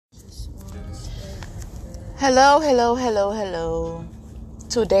Hello, hello, hello, hello.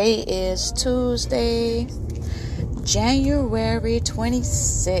 Today is Tuesday, January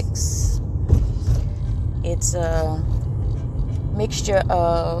 26th. It's a mixture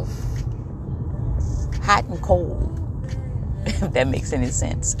of hot and cold, if that makes any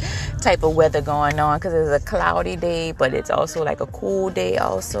sense, type of weather going on, because it's a cloudy day, but it's also like a cool day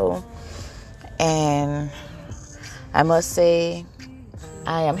also. And I must say,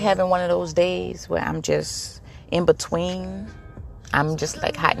 I am having one of those days where I'm just in between. I'm just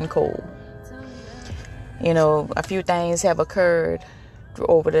like hot and cold. You know, a few things have occurred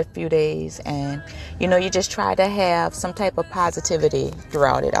over the few days, and you just try to have some type of positivity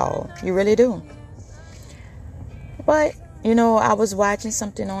throughout it all. You really do. But I was watching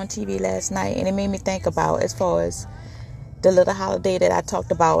something on TV last night, and it made me think about, as far as the little holiday that I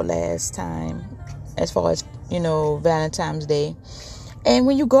talked about last time, as far as Valentine's Day. And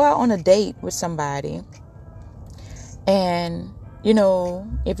when you go out on a date with somebody, and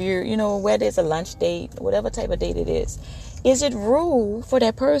if you're whether it's a lunch date, whatever type of date it is it rude for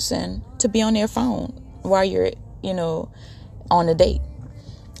that person to be on their phone while you're on a date?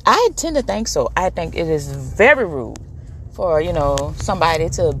 I tend to think so. I think it is very rude for somebody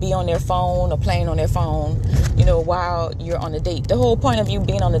to be on their phone or playing on their phone while you're on a date. The whole point of you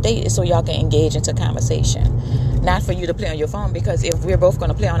being on a date is so y'all can engage into conversation, not for you to play on your phone. Because if we're both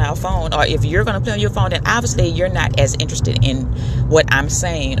going to play on our phone, or if you're going to play on your phone, then obviously you're not as interested in what I'm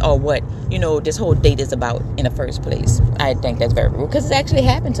saying or what this whole date is about in the first place. I think that's very rude, because it's actually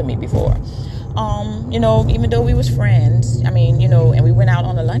happened to me before. Even though we was friends, and we went out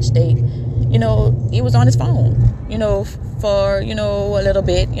on a lunch date, he was on his phone, for, a little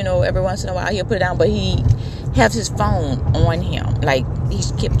bit, every once in a while he'll put it down, but he has his phone on him. Like, he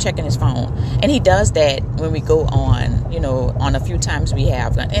kept checking his phone. And he does that when we go on a few times we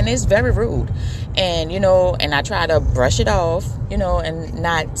have. And it's very rude. And, and I try to brush it off, and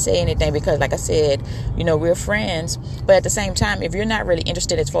not say anything, because like I said, we're friends. But at the same time, if you're not really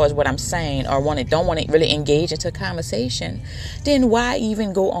interested as far as what I'm saying, or don't want to really engage into conversation, then why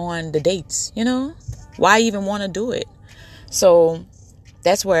even go on the dates? Why even want to do it? So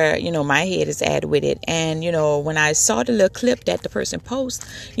that's where, my head is at with it. And, when I saw the little clip that the person posted,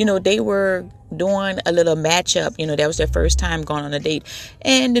 they were doing a little matchup. That was their first time going on a date.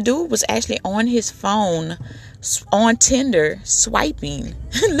 And the dude was actually on his phone on Tinder, swiping,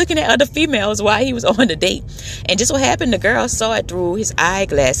 looking at other females while he was on the date. And just so happened, the girl saw it through his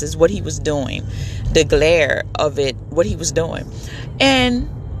eyeglasses, what he was doing, the glare of it, what he was doing. And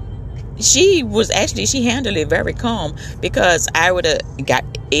she handled it very calm, because I would have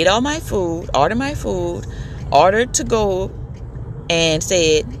ate all my food, ordered to go, and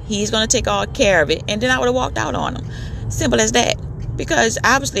said he's going to take all care of it, and then I would have walked out on him. Simple as that. Because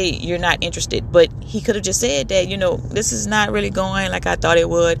obviously you're not interested, but he could have just said that, this is not really going like I thought it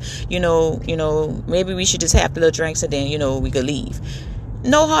would, maybe we should just have the little drinks and then, we could leave.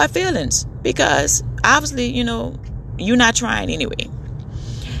 No hard feelings, because obviously, you're not trying anyway.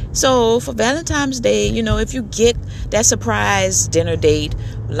 So for Valentine's Day, if you get that surprise dinner date,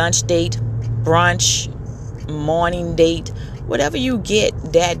 lunch date, brunch, morning date, whatever you get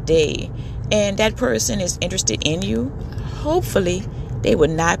that day, and that person is interested in you, hopefully they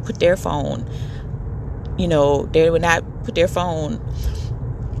would not put their phone,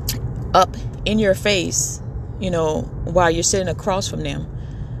 up in your face, while you're sitting across from them,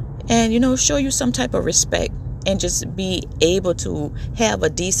 and, show you some type of respect. And just be able to have a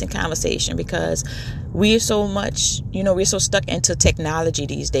decent conversation, because we're so stuck into technology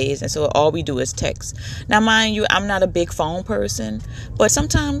these days. And so all we do is text. Now, mind you, I'm not a big phone person, but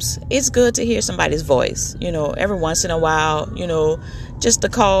sometimes it's good to hear somebody's voice, every once in a while, just to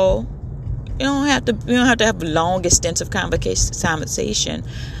call. You don't have to have long, extensive conversation,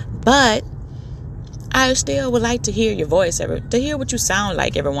 but I still would like to hear your voice, to hear what you sound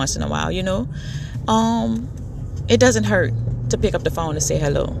like every once in a while, It doesn't hurt to pick up the phone and say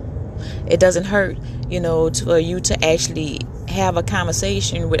hello. It doesn't hurt, for you to actually have a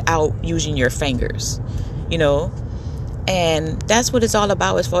conversation without using your fingers, And that's what it's all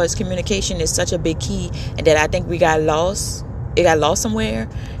about, as far as communication is such a big key, and that I think we got lost. It got lost somewhere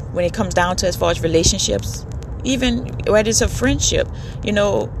when it comes down to as far as relationships, even whether it's a friendship,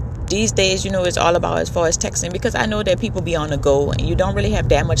 These days, it's all about as far as texting, because I know that people be on the go and you don't really have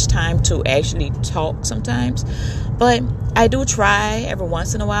that much time to actually talk sometimes. But I do try every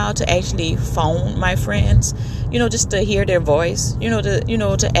once in a while to actually phone my friends, just to hear their voice,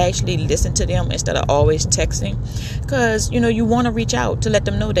 to actually listen to them instead of always texting. Because, you want to reach out to let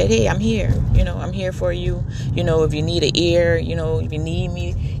them know that, hey, I'm here. I'm here for you. If you need an ear, if you need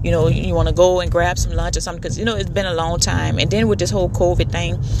me, you want to go and grab some lunch or something. Because, it's been a long time. And then with this whole COVID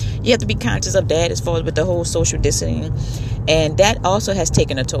thing, you have to be conscious of that as far as with the whole social distancing. And that also has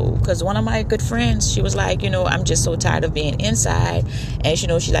taken a toll. Because one of my good friends, she was like, I'm just so tired of being inside. And, she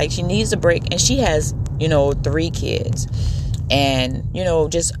needs a break. And she has, 3 kids. And,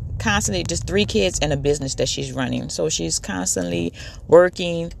 just constantly, just 3 kids and a business that she's running. So she's constantly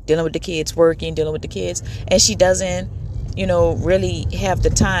working, dealing with the kids, and she doesn't, really have the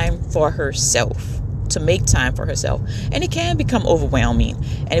time for herself, to make time for herself. And it can become overwhelming,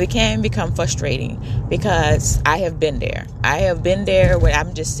 and it can become frustrating, because I have been there where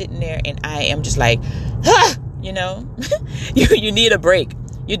I'm just sitting there and I am just like, you need a break.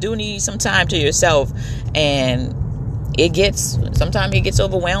 You do need some time to yourself. And sometimes it gets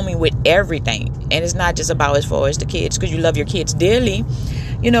overwhelming with everything. And it's not just about as far as the kids, because you love your kids dearly,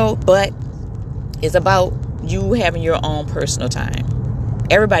 but it's about you having your own personal time.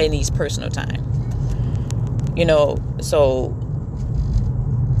 Everybody needs personal time, so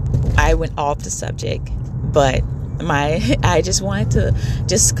I went off the subject, but I just wanted to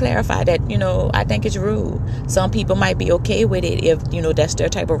just clarify that, I think it's rude. Some people might be okay with it if, that's their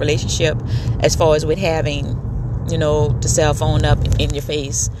type of relationship, as far as with having, the cell phone up in your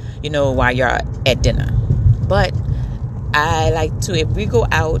face, while you're at dinner. But I like to, if we go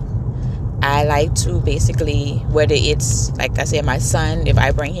out, I like to basically, whether it's, like I said, my son, if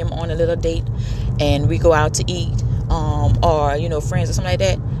I bring him on a little date and we go out to eat, or, friends or something like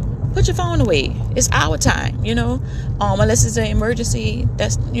that, put your phone away. It's our time, unless it's an emergency.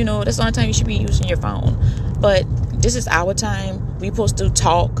 That's the only time you should be using your phone. But this is our time. We're supposed to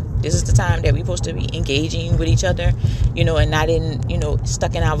talk. This is the time that we're supposed to be engaging with each other, and not in,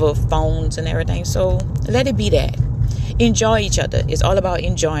 stuck in our phones and everything. So let it be that. Enjoy each other. It's all about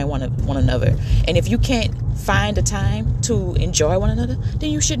enjoying one another. And if you can't find the time to enjoy one another, then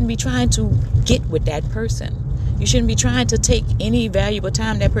you shouldn't be trying to get with that person. You shouldn't be trying to take any valuable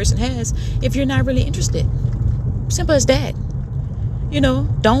time that person has if you're not really interested. Simple as that.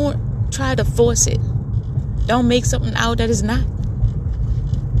 Don't try to force it. Don't make something out that is not.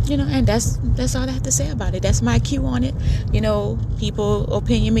 And that's all I have to say about it. That's my cue on it. People's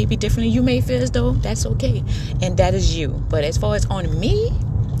opinion may be different. You may feel as though that's okay, and that is you. But as far as on me,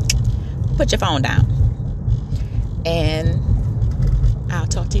 put your phone down. And I'll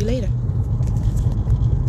talk to you later.